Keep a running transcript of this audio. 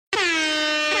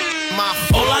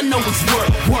All I know is work.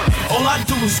 All I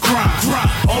do is grind.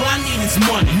 All I need is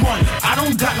money. I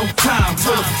don't got no time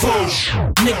for the bullshit.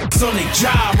 Niggas on their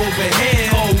job over here.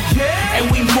 Oh yeah.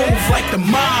 And we move like the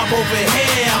mob over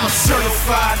here. I'm a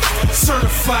certified,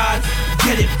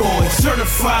 get it boy.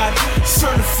 Certified,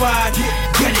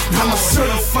 get it. I'm a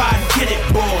certified, get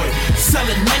it boy.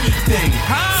 Selling anything.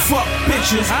 Fuck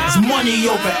bitches, it's money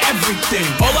over everything.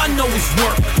 All I know is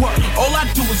work. All I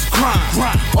do is grind.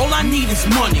 All I need is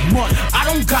money. I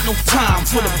don't got no time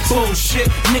for the bullshit.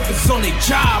 Niggas on their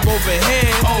job over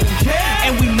here. Oh yeah.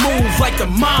 And we move like the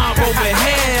mob over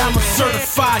here. I'm a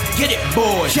certified, get it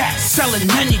boy. Selling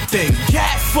anything.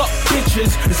 Fuck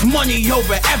bitches, it's money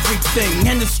over everything.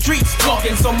 And the streets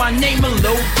talking, so my name a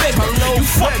little bigger. You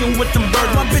fucking with them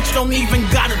birds, my bitch don't even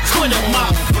got a Twitter.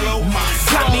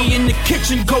 Got me in the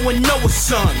kitchen going Noah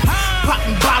son.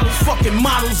 Popping bottles, fucking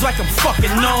models like I'm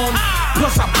fucking on.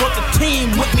 Plus I brought the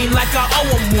team with me like I owe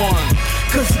them one.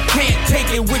 Cause you can't take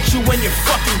it with you when you're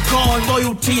fucking gone.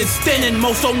 Loyalty is thin and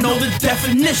most don't know the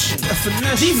definition.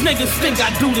 These niggas think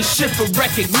I do this shit for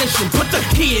recognition. Put the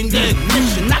key in the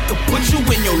ignition, I could put you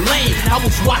in your lane. I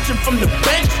was watching from the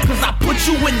bench cause I put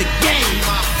you in the game.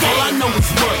 All I know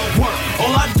is work.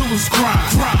 All I do is grind.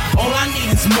 All I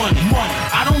need is money.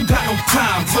 I don't got no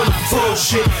time for the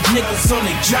bullshit. Niggas on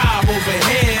their job over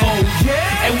here. Oh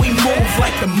yeah. And we move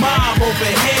like the mob over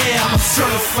here. I'm a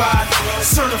certified,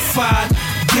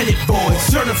 get it boy.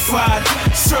 Certified,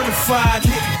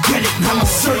 get it. I'm a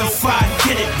certified,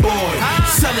 get it boy.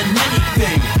 Selling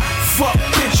anything. Fuck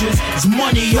bitches, it's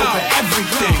money over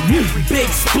everything. Big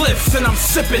spliffs and I'm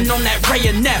sipping on that Ray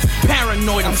and F.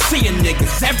 Paranoid, I'm seeing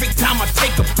niggas every time I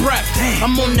take a breath.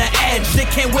 I'm on the edge, they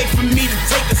can't wait for me to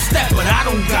take a step. But I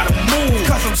don't gotta move,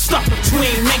 cause I'm stuck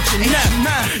between H and F.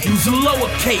 Use a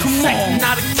lowercase, acting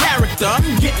out of character. I'm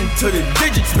getting to the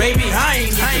digits, baby. I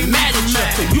ain't even mad at you.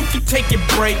 So you can take your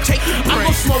break. I'm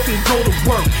gon' smoke and go to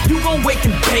work. You gon' wake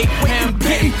and bake. I'm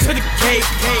getting to the cake.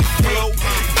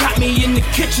 Got me in the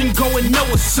kitchen going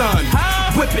Noah son.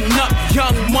 Whipping up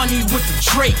young money with the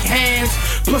Drake hands.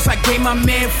 Plus I gave my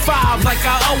man 5 like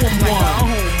I owe him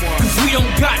one. Cause we don't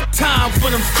got time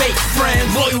for them fake friends.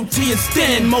 Loyalty is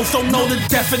thin, most don't know the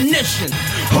definition.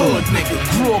 Hood nigga,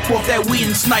 grew up off that weed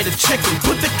and Snyder chicken.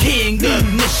 Put the key in the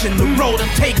ignition, the road I'm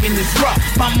taking is rough.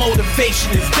 My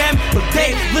motivation is them, but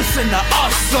they listen to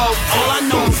us. So all I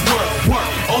know is work.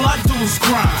 All I do is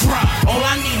grind. All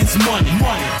I need is money.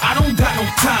 I don't got no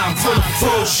time for the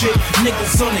bullshit.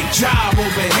 Niggas on their job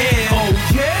over here. Oh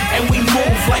yeah. And we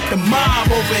move like the mob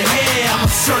over here. I'm a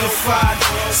certified,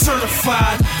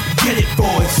 get it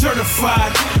boy.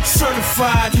 Certified,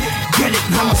 get it.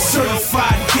 I'm a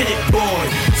certified, get it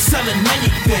boy. Selling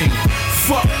anything.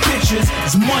 Fuck bitches,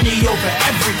 it's money over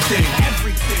everything.